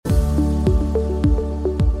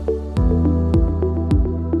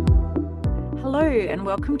and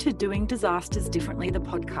welcome to Doing Disasters Differently, the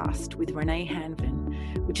podcast with Renee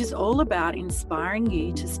Hanvin, which is all about inspiring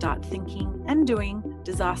you to start thinking and doing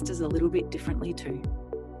disasters a little bit differently too.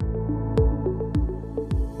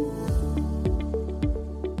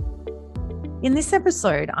 In this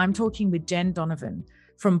episode, I'm talking with Jen Donovan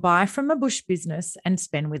from Buy From A Bush Business and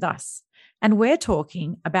Spend With Us, and we're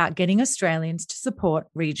talking about getting Australians to support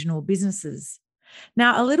regional businesses.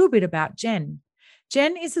 Now, a little bit about Jen.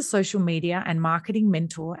 Jen is a social media and marketing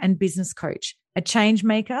mentor and business coach, a change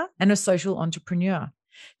maker, and a social entrepreneur.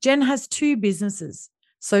 Jen has two businesses,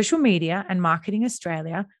 Social Media and Marketing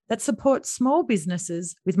Australia, that support small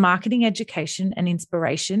businesses with marketing education and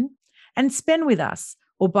inspiration, and Spend With Us,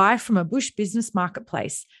 or Buy From A Bush Business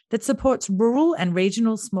Marketplace, that supports rural and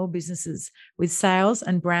regional small businesses with sales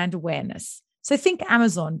and brand awareness. So think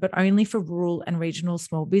Amazon, but only for rural and regional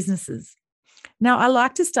small businesses. Now, I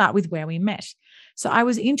like to start with where we met. So I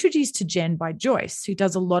was introduced to Jen by Joyce, who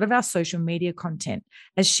does a lot of our social media content,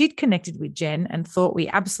 as she'd connected with Jen and thought we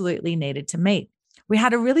absolutely needed to meet. We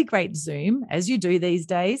had a really great Zoom, as you do these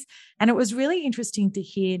days, and it was really interesting to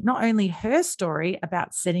hear not only her story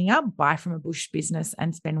about setting up Buy From A Bush Business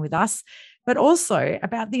and Spend With Us, but also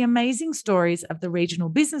about the amazing stories of the regional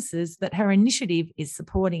businesses that her initiative is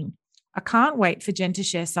supporting. I can't wait for Jen to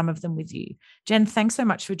share some of them with you. Jen, thanks so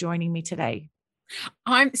much for joining me today.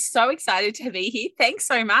 I'm so excited to be here. Thanks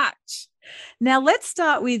so much. Now, let's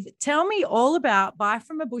start with, tell me all about Buy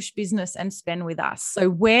From A Bush Business and Spend With Us. So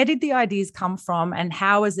where did the ideas come from and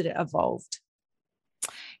how has it evolved?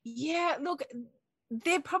 Yeah, look,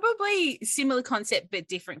 they're probably similar concept, but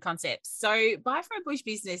different concepts. So Buy From A Bush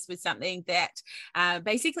Business was something that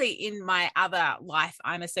basically in my other life,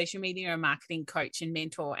 I'm a social media and marketing coach and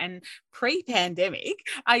mentor. And pre-pandemic,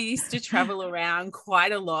 I used to travel around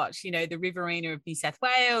quite a lot, you know, the Riverina of New South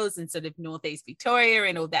Wales and sort of Northeast Victoria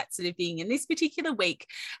and all that sort of thing. And this particular week,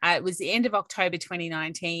 it was the end of October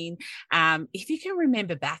 2019. If you can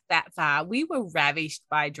remember back that far, we were ravished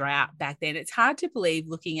by drought back then. It's hard to believe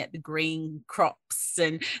looking at the green crops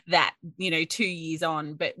and that, you know, 2 years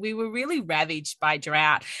on, but we were really ravaged by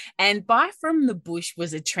drought. And Buy From The Bush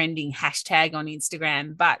was a trending hashtag on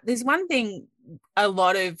Instagram. But there's one thing a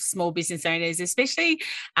lot of small business owners, especially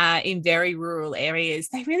in very rural areas,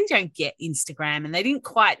 they really don't get Instagram and they didn't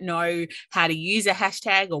quite know how to use a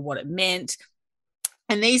hashtag or what it meant.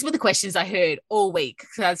 And these were the questions I heard all week.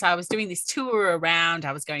 So I was doing this tour around.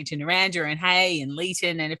 I was going to Narrandera and Hay and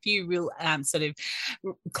Leeton and a few real sort of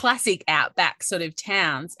classic outback sort of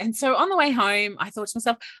towns. And so on the way home, I thought to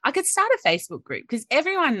myself, I could start a Facebook group because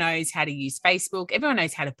everyone knows how to use Facebook. Everyone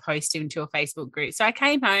knows how to post into a Facebook group. So I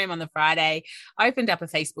came home on the Friday, opened up a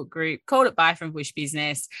Facebook group, called it Buy From Bush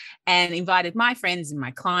Business, and invited my friends and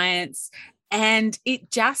my clients. And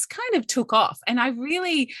it just kind of took off. And I would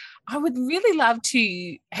really love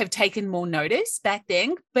to have taken more notice back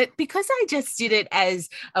then, but because I just did it as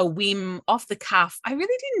a whim off the cuff, I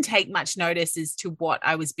really didn't take much notice as to what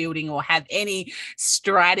I was building or have any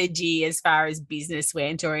strategy as far as business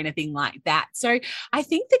went or anything like that. So I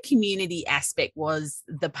think the community aspect was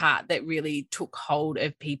the part that really took hold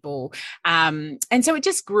of people. And so it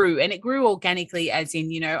just grew, and it grew organically, as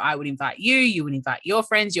in, you know, I would invite you, you would invite your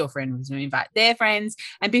friend was going to invite their friends.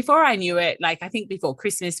 And before I knew it, like I think before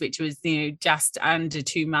Christmas, which was, you know, just under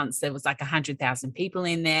 2 months, there was like 100,000 people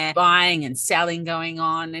in there buying and selling going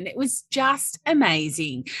on. And it was just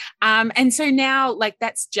amazing. And so now, like,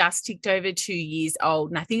 that's just ticked over 2 years old.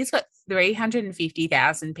 And I think it's got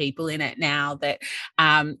 350,000 people in it now that,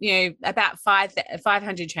 you know, about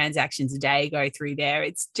 500 transactions a day go through there.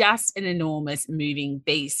 It's just an enormous moving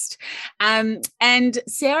beast. And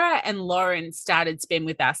Sarah and Lauren started Spend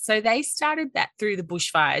With Us. So they started that through the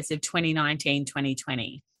bushfires of 2019,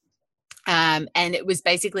 2020. And it was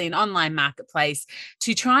basically an online marketplace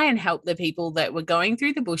to try and help the people that were going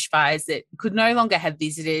through the bushfires that could no longer have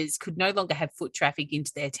visitors, could no longer have foot traffic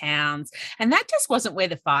into their towns. And that just wasn't where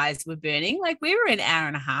the fires were burning. Like, we were an hour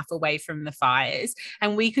and a half away from the fires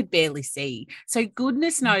and we could barely see. So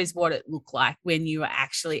goodness knows what it looked like when you were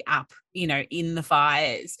actually up, you know, in the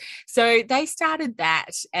fires. So they started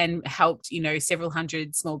that and helped, you know, several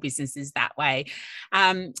hundred small businesses that way.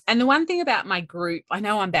 And the one thing about my group, I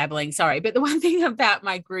know I'm babbling, sorry, but the one thing about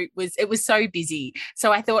my group was it was so busy.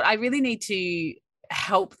 So I thought I really need to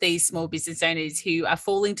help these small business owners who are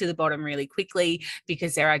falling to the bottom really quickly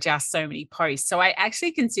because there are just so many posts. So I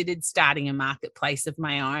actually considered starting a marketplace of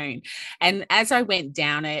my own. And as I went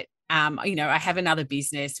down it, you know, I have another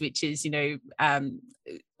business, which is, you know,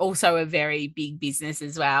 also a very big business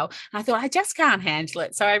as well. And I thought, I just can't handle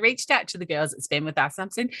it. So I reached out to the girls that spend with us. And I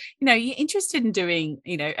said, you're interested in doing,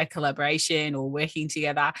 a collaboration or working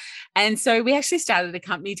together. And so we actually started a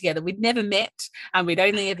company together. We'd never met, and we'd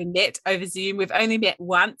only ever met over Zoom. We've only met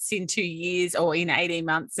once in 2 years or in 18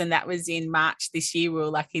 months. And that was in March this year. We were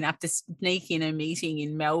lucky enough to sneak in a meeting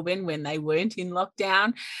in Melbourne when they weren't in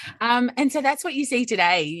lockdown. And so that's what you see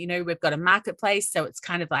today. We've got a marketplace. So it's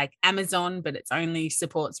kind of like Amazon, but it's only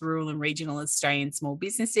supports rural and regional Australian small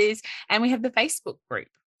businesses. And we have the Facebook group.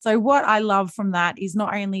 So what I love from that is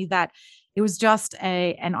not only that it was just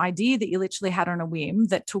an idea that you literally had on a whim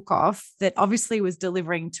that took off, that obviously was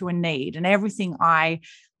delivering to a need, and everything I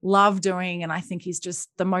love doing, and I think is just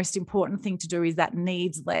the most important thing to do, is that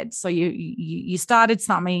needs led. So you started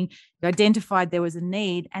something, you identified there was a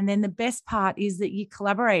need, and then the best part is that you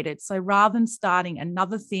collaborated. So rather than starting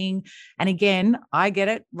another thing, and again, I get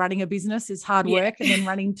it, running a business is hard work, and then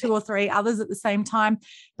running 2 or 3 others at the same time.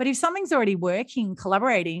 But if something's already working,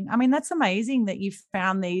 collaborating, I mean, that's amazing that you've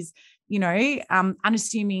found these,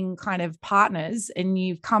 unassuming kind of partners, and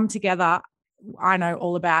you've come together. I know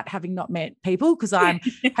all about having not met people, because I'm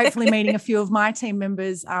hopefully meeting a few of my team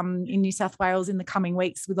members in New South Wales in the coming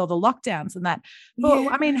weeks with all the lockdowns and that. But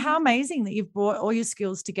I mean, how amazing that you've brought all your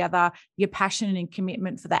skills together, your passion and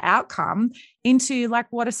commitment for the outcome into like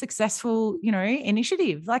what a successful,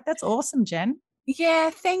 initiative. Like, that's awesome, Jen. Yeah,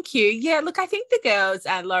 thank you. Yeah, look, I think the girls,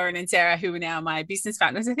 Lauren and Sarah, who are now my business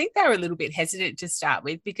partners, I think they were a little bit hesitant to start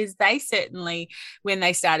with, because they certainly, when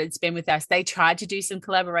they started Spend With Us, they tried to do some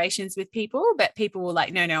collaborations with people, but people were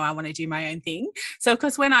like, no, I want to do my own thing. So, of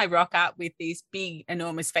course, when I rock up with this big,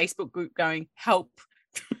 enormous Facebook group going, help,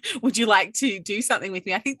 would you like to do something with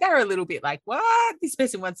me? I think they're a little bit like, what? This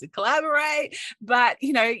person wants to collaborate. But,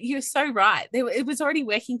 you're so right. It was already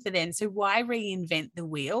working for them. So why reinvent the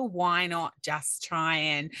wheel? Why not just try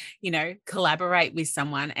and, collaborate with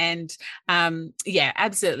someone? And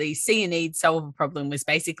absolutely. See a need, solve a problem was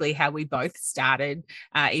basically how we both started,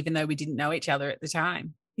 even though we didn't know each other at the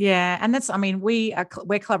time. Yeah. And that's, we're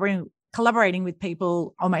collaborating with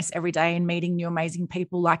people almost every day and meeting new amazing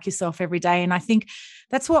people like yourself every day. And I think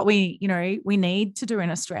that's what we need to do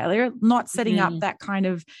in Australia, not setting up that kind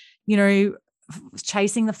of,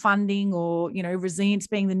 chasing the funding or, resilience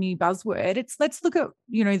being the new buzzword. It's let's look at,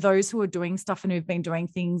 those who are doing stuff and who've been doing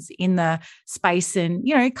things in the space and,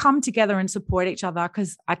 come together and support each other.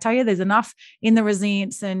 Because I tell you, there's enough in the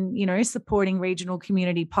resilience and, supporting regional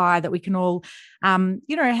community pie that we can all,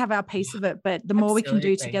 have our piece of it. But the more we can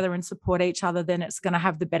do together and support each other, then it's going to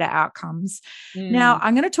have the better outcomes. Now,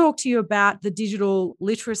 I'm going to talk to you about the digital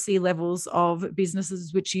literacy levels of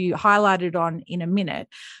businesses, which you highlighted on in a minute.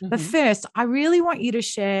 But first, I really want you to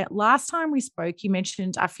share, last time we spoke, you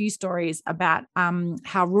mentioned a few stories about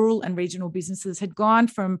how rural and regional businesses had gone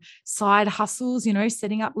from side hustles,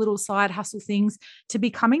 setting up little side hustle things, to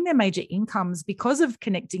becoming their major incomes because of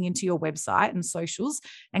connecting into your website and socials.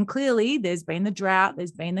 And clearly there's been the drought,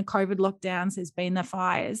 there's been the COVID lockdowns, there's been the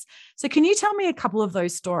fires. So can you tell me a couple of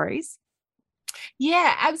those stories?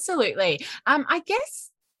 Yeah, absolutely. I guess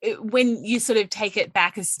when you sort of take it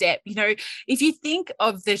back a step, if you think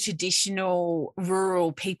of the traditional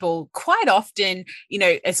rural people, quite often,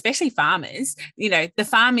 especially farmers, the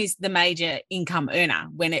farm is the major income earner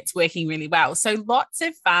when it's working really well. So lots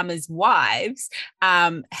of farmers' wives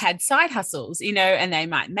had side hustles, and they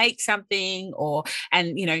might make something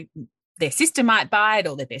their sister might buy it,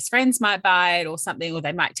 or their best friends might buy it or something, or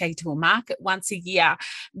they might take it to a market once a year.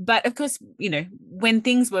 But of course, when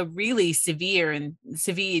things were really severe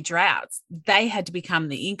droughts, they had to become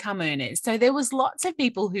the income earners. So there was lots of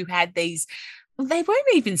people who had these, they weren't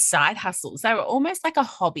even side hustles. They were almost like a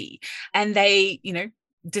hobby. And they,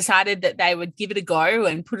 decided that they would give it a go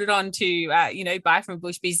and put it onto, Buy From a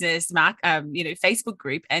Bush Business Facebook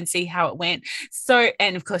group and see how it went. So,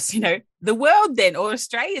 and of course, the world then, or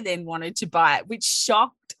Australia then, wanted to buy it, which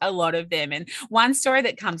shocked a lot of them. And one story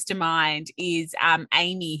that comes to mind is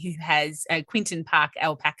Amy, who has Quinton Park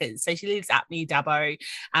alpacas. So she lives up near Dubbo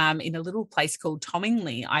in a little place called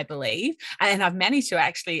Tomingley, I believe. And I've managed to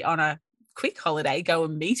actually, on a quick holiday, go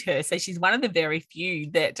and meet her. So she's one of the very few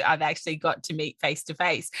that I've actually got to meet face to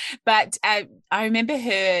face. But I remember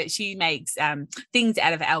her, she makes things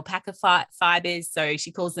out of alpaca fibers. So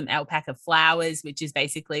she calls them alpaca flowers, which is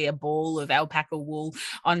basically a ball of alpaca wool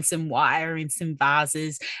on some wire in some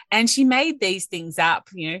vases. And she made these things up,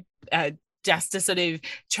 just to sort of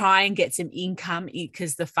try and get some income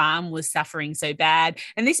because the farm was suffering so bad.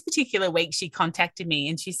 And this particular week she contacted me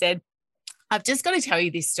and she said, I've just got to tell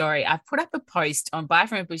you this story. I've put up a post on Buy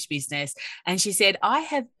From a Bush Business, and she said, I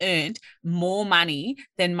have earned more money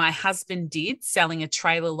than my husband did selling a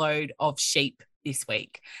trailer load of sheep this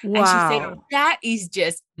week. Wow. And she said, that is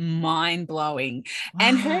just mind blowing. Wow.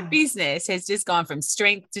 And her business has just gone from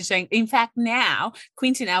strength to strength. In fact, now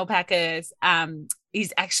Quinton Alpacas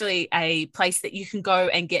is actually a place that you can go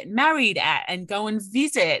and get married at and go and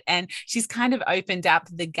visit. And she's kind of opened up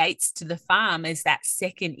the gates to the farm as that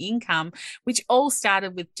second income, which all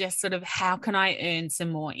started with just sort of, how can I earn some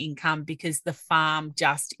more income because the farm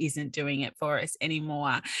just isn't doing it for us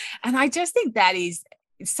anymore. And I just think that is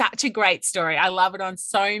such a great story. I love it on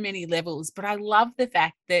so many levels, but I love the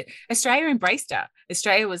fact that Australia embraced her.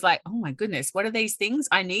 Australia was like, oh my goodness, what are these things?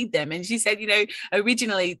 I need them. And she said,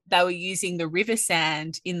 originally they were using the river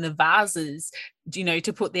sand in the vases,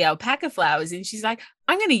 to put the alpaca flowers in. She's like,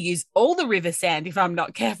 I'm going to use all the river sand if I'm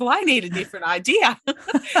not careful. I need a different idea.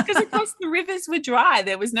 Because of course the rivers were dry.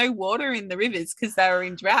 There was no water in the rivers because they were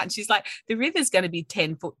in drought. And she's like, the river's going to be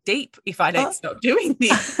 10 foot deep if I don't stop doing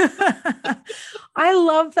this. I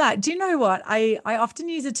love that. Do you know what? I often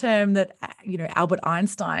use a term that, Albert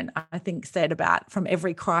Einstein, I think, said about from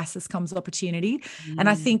every crisis comes opportunity. And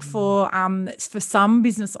I think for some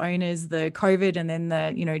business owners, the COVID and then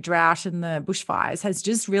the, drought and the bushfires has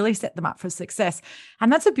just really set them up for success.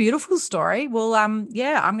 And that's a beautiful story. Well, I'm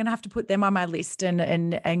going to have to put them on my list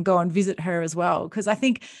and go and visit her as well. Because I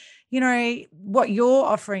think, what you're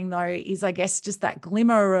offering though is, I guess, just that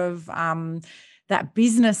glimmer of that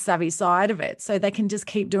business savvy side of it. So they can just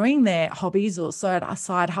keep doing their hobbies or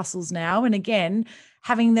side hustles now. And again,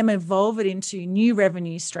 having them evolve it into new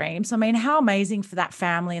revenue streams. I mean, how amazing for that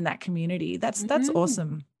family and that community. That's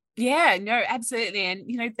awesome. Yeah, no, absolutely. And,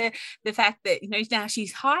 the fact that, now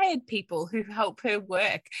she's hired people who help her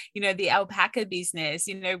work, the alpaca business,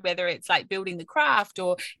 whether it's like building the craft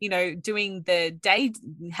or, doing the day,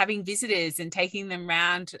 having visitors and taking them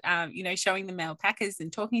around, showing them alpacas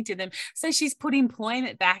and talking to them. So she's put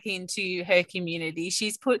employment back into her community.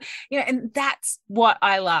 She's put, and that's what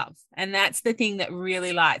I love. And that's the thing that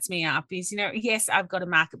really lights me up is, yes, I've got a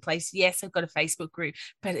marketplace. Yes, I've got a Facebook group,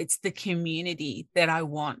 but it's the community that I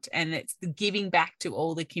want. And it's the giving back to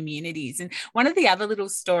all the communities. And one of the other little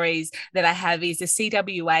stories that I have is a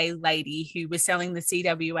CWA lady who was selling the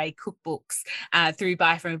CWA cookbooks through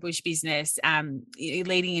Buy From a Bush Business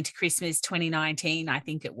leading into Christmas 2019, I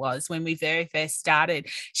think it was, when we very first started.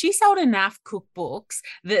 She sold enough cookbooks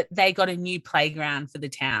that they got a new playground for the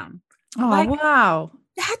town. Oh, wow.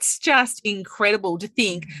 That's just incredible to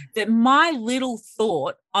think that my little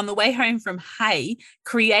thought on the way home from Hay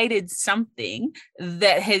created something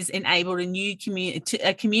that has enabled a new community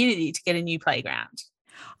to get a new playground.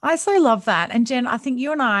 I so love that. And Jen, I think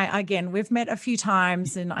you and I, again, we've met a few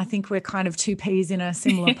times and I think we're kind of two peas in a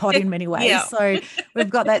similar pod in many ways. Yeah. So we've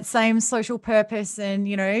got that same social purpose and,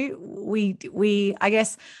 we I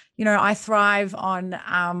guess, I thrive on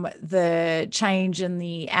the change and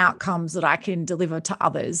the outcomes that I can deliver to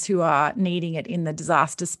others who are needing it in the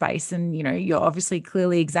disaster space. And, you're obviously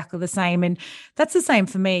clearly exactly the same. And that's the same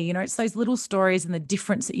for me. It's those little stories and the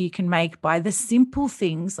difference that you can make by the simple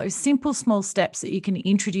things, those simple, small steps that you can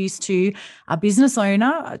introduce to a business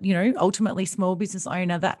owner, ultimately small business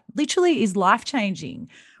owner that literally is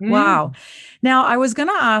life-changing. Wow. Now, I was going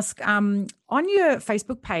to ask, on your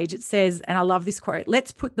Facebook page, it says, and I love this quote,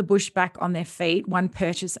 let's put the bush back on their feet, one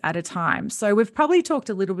purchase at a time. So we've probably talked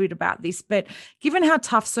a little bit about this, but given how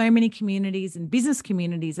tough so many communities and business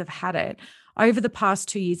communities have had it over the past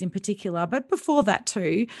 2 years in particular, but before that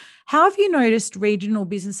too, how have you noticed regional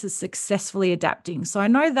businesses successfully adapting? So I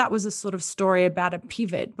know that was a sort of story about a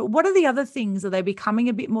pivot, but what are the other things? Are they becoming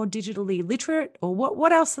a bit more digitally literate, or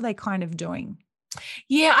what else are they kind of doing?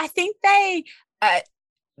 Yeah, I think they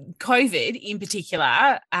COVID in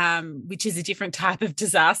particular, which is a different type of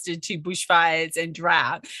disaster to bushfires and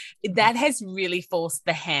drought, that has really forced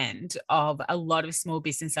the hand of a lot of small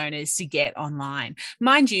business owners to get online.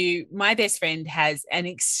 Mind you, my best friend has an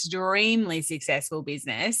extremely successful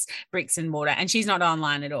business, bricks and mortar, and she's not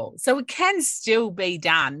online at all. So it can still be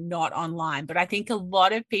done not online, but I think a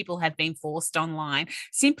lot of people have been forced online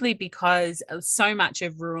simply because so much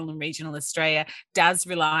of rural and regional Australia does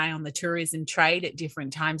rely on the tourism trade at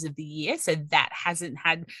different times of the year. So that hasn't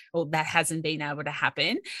been able to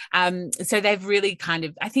happen. So they've really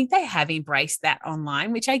I think they have embraced that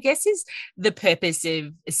online, which I guess is the purpose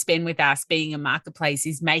of Spend With Us being a marketplace,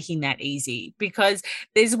 is making that easy. Because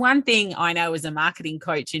there's one thing I know as a marketing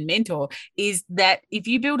coach and mentor is that if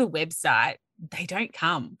you build a website, they don't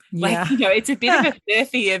come. Yeah. Like, it's a bit of a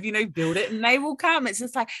therapy of, build it and they will come. It's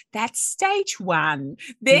just like, that's stage one.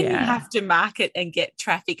 Then you have to market and get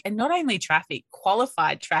traffic, and not only traffic,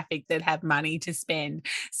 qualified traffic that have money to spend.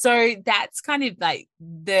 So that's kind of like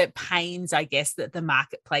the pains, I guess, that the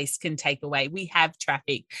marketplace can take away. We have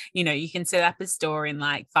traffic, you can set up a store in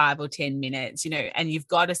like 5 or 10 minutes, and you've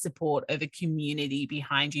got a support of a community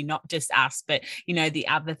behind you, not just us, but, the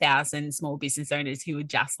other 1,000 small business owners who are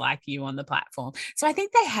just like you on the platform. So I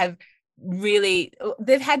think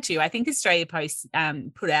they've had to. I think Australia Post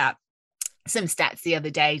put out some stats the other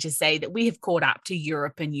day to say that we have caught up to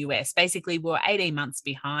Europe and US. Basically, we're 18 months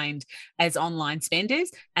behind as online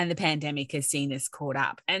spenders, and the pandemic has seen us caught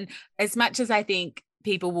up. And as much as I think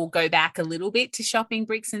people will go back a little bit to shopping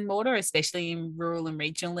bricks and mortar, especially in rural and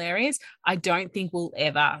regional areas, I don't think we'll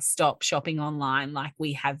ever stop shopping online like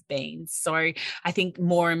we have been. So I think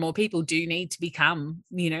more and more people do need to become,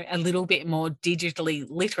 a little bit more digitally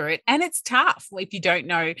literate. And it's tough if you don't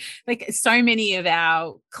know, like so many of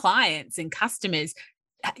our clients and customers,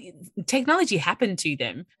 technology happened to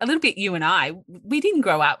them a little bit. You and I, we didn't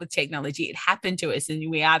grow up with technology. It happened to us,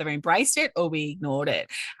 and we either embraced it or we ignored it.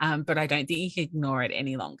 But I don't think you can ignore it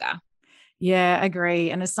any longer. Yeah,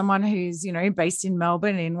 agree. And as someone who's, based in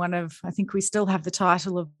Melbourne, in one of, I think we still have the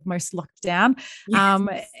title of most locked down.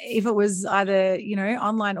 Yes. If it was either,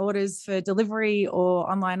 online orders for delivery or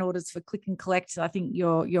online orders for click and collect, I think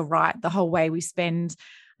you're right. The whole way we spend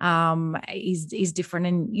is different.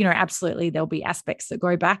 And, absolutely there'll be aspects that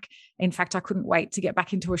go back. In fact, I couldn't wait to get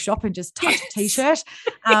back into a shop and just touch a t-shirt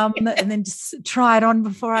and then just try it on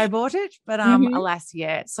before I bought it. But alas,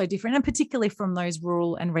 it's so different, and particularly from those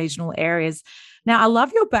rural and regional areas. Now, I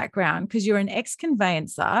love your background because you're an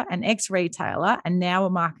ex-conveyancer, an ex-retailer, and now a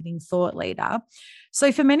marketing thought leader.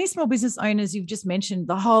 So for many small business owners, you've just mentioned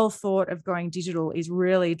the whole thought of going digital is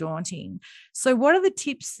really daunting. So what are the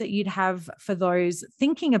tips that you'd have for those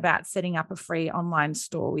thinking about setting up a free online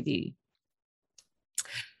store with you?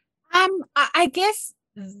 I guess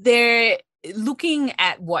they're looking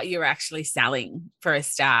at what you're actually selling for a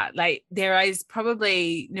start. Like, there is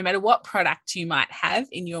probably, no matter what product you might have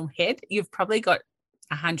in your head, you've probably got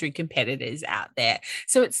 100 competitors out there.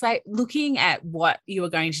 So it's like looking at what you are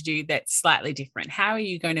going to do that's slightly different. How are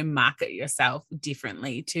you going to market yourself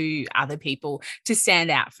differently to other people to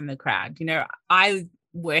stand out from the crowd? I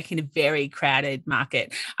work in a very crowded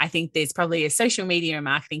market. I think there's probably a social media and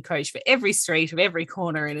marketing coach for every street of every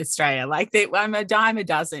corner in Australia. Like that, I'm a dime a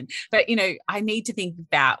dozen. But, I need to think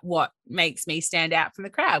about what makes me stand out from the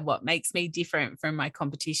crowd, what makes me different from my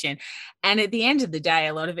competition. And at the end of the day,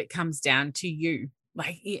 a lot of it comes down to you.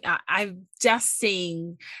 Like, I'm just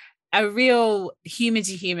seeing a real human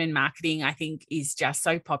to human marketing, I think, is just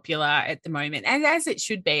so popular at the moment. And as it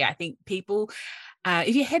should be. I think people,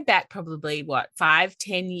 if you head back probably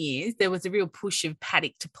 5-10 years, there was a real push of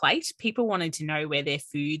paddock to plate. People wanted to know where their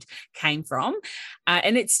food came from.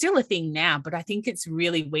 And it's still a thing now, but I think it's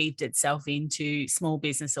really weaved itself into small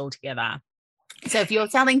business altogether. So if you're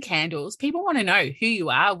selling candles, people want to know who you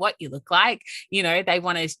are, what you look like. They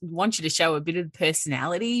want you to show a bit of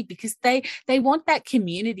personality, because they want that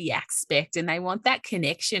community aspect, and they want that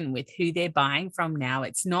connection with who they're buying from now.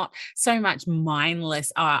 It's not so much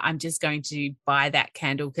mindless, I'm just going to buy that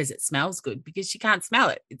candle because it smells good, because you can't smell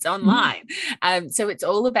it. It's online. So it's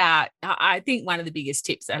all about, I think one of the biggest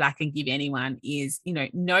tips that I can give anyone is,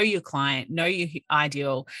 know your client, know your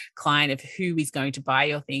ideal client of who is going to buy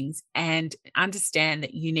your things, and understand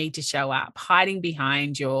that you need to show up. Hiding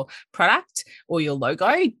behind your product or your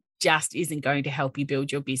logo just isn't going to help you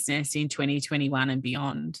build your business in 2021 and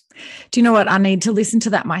beyond. Do you know what? I need to listen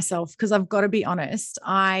to that myself, because I've got to be honest.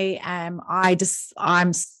 I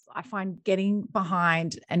find getting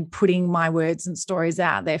behind and putting my words and stories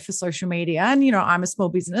out there for social media, and, I'm a small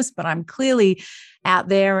business, but I'm clearly out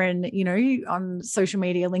there and, on social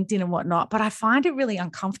media, LinkedIn and whatnot, but I find it really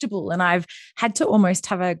uncomfortable. And I've had to almost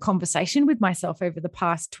have a conversation with myself over the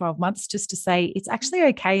past 12 months just to say, it's actually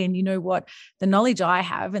okay. And you know what, the knowledge I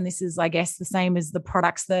have, and this is, I guess, the same as the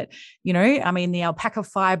products that, the alpaca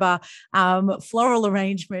fiber, floral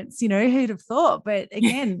arrangements, who'd have thought? But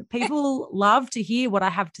again, people love to hear what I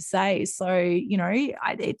have to say. So, you've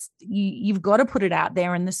got to put it out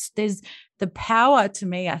there. And there's the power, to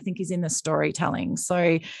me, I think, is in the storytelling.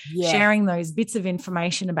 So sharing those bits of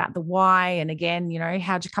information about the why, and again,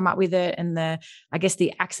 how'd you come up with it, and the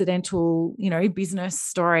accidental, business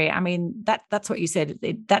story. I mean, that's what you said.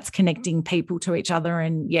 That's connecting people to each other.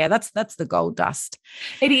 And that's the gold dust.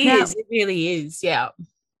 It is. It really is. Yeah.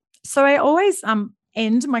 So I always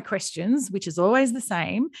end my questions, which is always the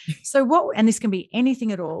same. So and this can be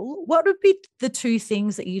anything at all, what would be the two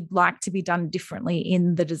things that you'd like to be done differently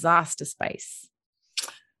in the disaster space?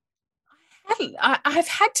 I've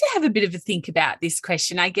had to have a bit of a think about this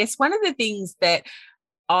question. I guess one of the things that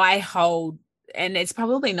I hold, and it's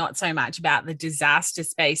probably not so much about the disaster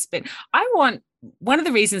space, but one of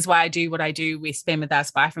the reasons why I do what I do with Spend With Us,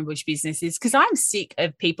 Buy From Bush Business, is because I'm sick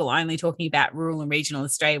of people only talking about rural and regional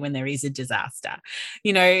Australia when there is a disaster.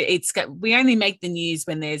 We only make the news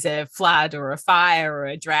when there's a flood or a fire or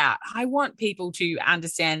a drought. I want people to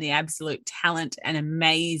understand the absolute talent and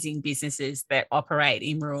amazing businesses that operate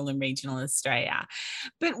in rural and regional Australia.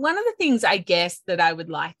 But one of the things I guess that I would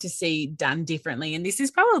like to see done differently, and this is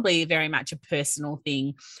probably very much a personal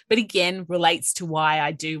thing, but again relates to why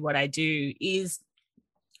I do what I do, is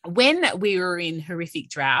when we were in horrific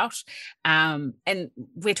drought, and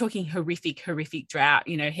we're talking horrific drought,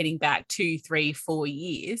 heading back 2, 3, 4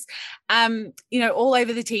 years, all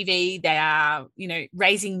over the TV, they are,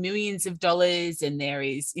 raising millions of dollars, and there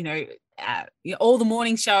is, all the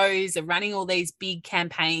morning shows are running all these big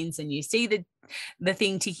campaigns, and you see the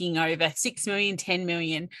thing ticking over 6 million, 10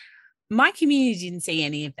 million. My community didn't see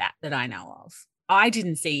any of that I know of. I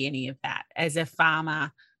didn't see any of that as a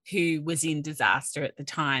farmer who was in disaster at the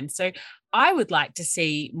time. So I would like to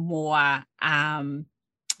see more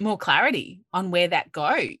clarity on where that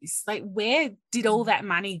goes. Like, where did all that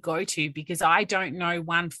money go to? Because I don't know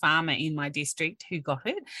one farmer in my district who got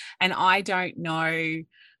it, and I don't know.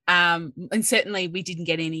 And certainly we didn't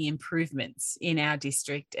get any improvements in our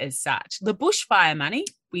district as such. The bushfire money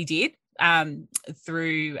we did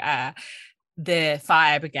through the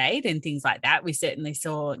fire brigade and things like that. We certainly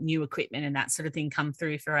saw new equipment and that sort of thing come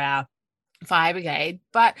through for our fire brigade.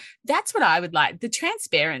 But that's what I would like. The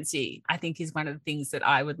transparency, I think, is one of the things that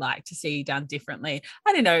I would like to see done differently.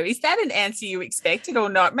 I don't know. Is that an answer you expected or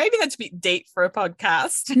not? Maybe that's a bit deep for a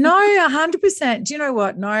podcast. No, 100%. Do you know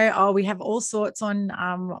what? No, we have all sorts on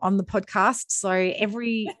the podcast. So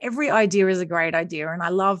every idea is a great idea. And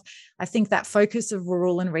I think that focus of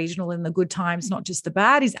rural and regional in the good times, not just the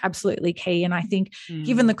bad, is absolutely key. And I think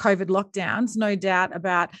given the COVID lockdowns, no doubt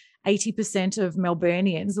about 80% of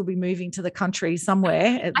Melburnians will be moving to the country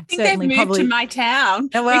somewhere. I think they've moved to my town.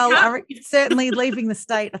 Well, certainly leaving the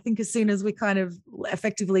state, I think, as soon as we kind of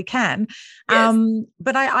effectively can. Yes.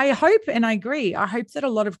 But I hope, and I agree, I hope that a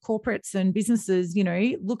lot of corporates and businesses,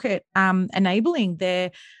 look at enabling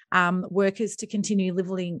their workers to continue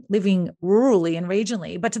living rurally and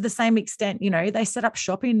regionally, but to the same extent, they set up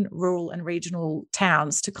shop in rural and regional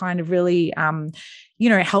towns to kind of really,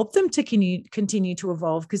 help them to continue to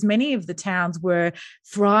evolve, because many of the towns were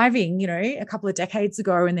thriving, a couple of decades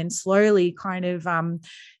ago, and then slowly kind of,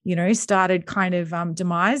 started kind of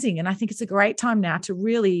demising. And I think it's a great time now to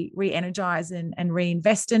really re-energize and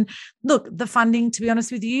reinvest. And look, the funding, to be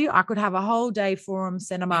honest with you, I could have a whole day forum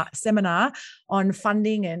seminar on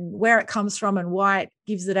funding and where it comes from and why it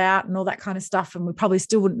gives it out and all that kind of stuff, and we probably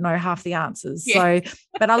still wouldn't know half the answers. Yeah. So,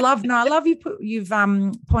 but I love you've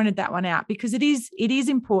pointed that one out, because it is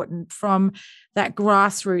important from that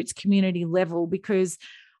grassroots community level, because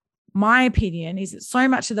my opinion is that so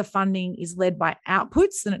much of the funding is led by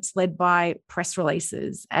outputs and it's led by press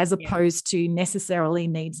releases as opposed to necessarily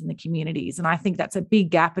needs in the communities. And I think that's a big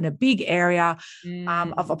gap and a big area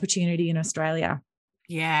of opportunity in Australia.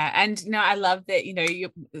 Yeah. And I love that, you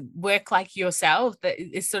work like yourself that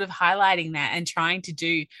is sort of highlighting that and trying to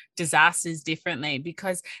do disasters differently,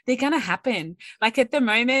 because they're going to happen. Like at the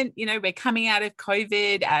moment, we're coming out of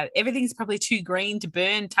COVID. Everything's probably too green to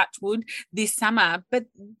burn, touch wood, this summer. But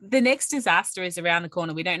the next disaster is around the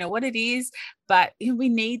corner. We don't know what it is, but we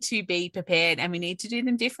need to be prepared and we need to do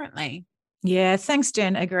them differently. Yeah, thanks,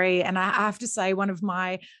 Jen. Agree. And I have to say, one of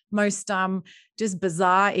my most just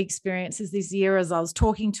bizarre experiences this year, as I was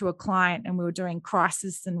talking to a client and we were doing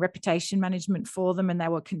crisis and reputation management for them, and they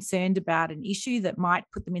were concerned about an issue that might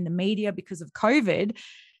put them in the media because of COVID,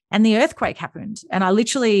 and the earthquake happened. And I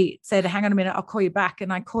literally said, hang on a minute, I'll call you back.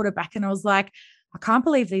 And I called her back and I was like, I can't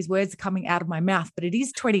believe these words are coming out of my mouth, but it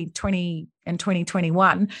is 2020 and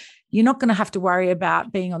 2021. You're not going to have to worry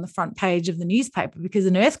about being on the front page of the newspaper because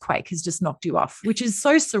an earthquake has just knocked you off, which is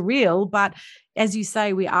so surreal. But as you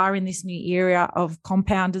say, we are in this new era of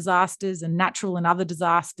compound disasters and natural and other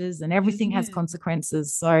disasters, and everything has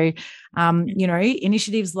consequences. So,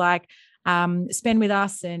 initiatives like Spend with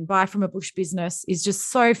Us and Buy from a Bush Business is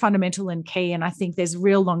just so fundamental and key. And I think there's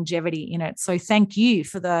real longevity in it. So thank you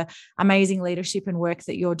for the amazing leadership and work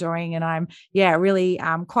that you're doing. And I'm, really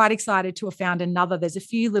quite excited to have found another. There's a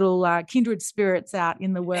few little kindred spirits out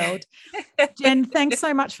in the world. Jen, thanks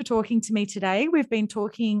so much for talking to me today. We've been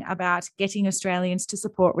talking about getting Australians to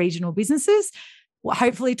support regional businesses. We'll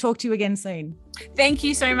hopefully talk to you again soon. Thank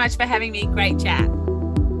you so much for having me. Great chat.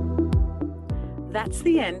 That's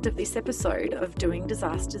the end of this episode of Doing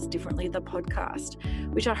Disasters Differently, the podcast,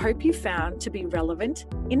 which I hope you found to be relevant,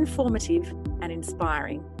 informative, and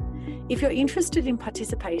inspiring. If you're interested in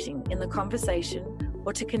participating in the conversation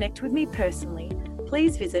or to connect with me personally,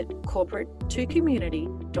 please visit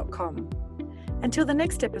corporate2community.com. Until the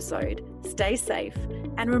next episode, stay safe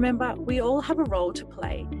and remember we all have a role to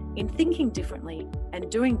play in thinking differently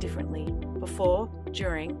and doing differently before,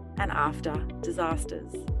 during, and after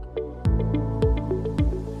disasters.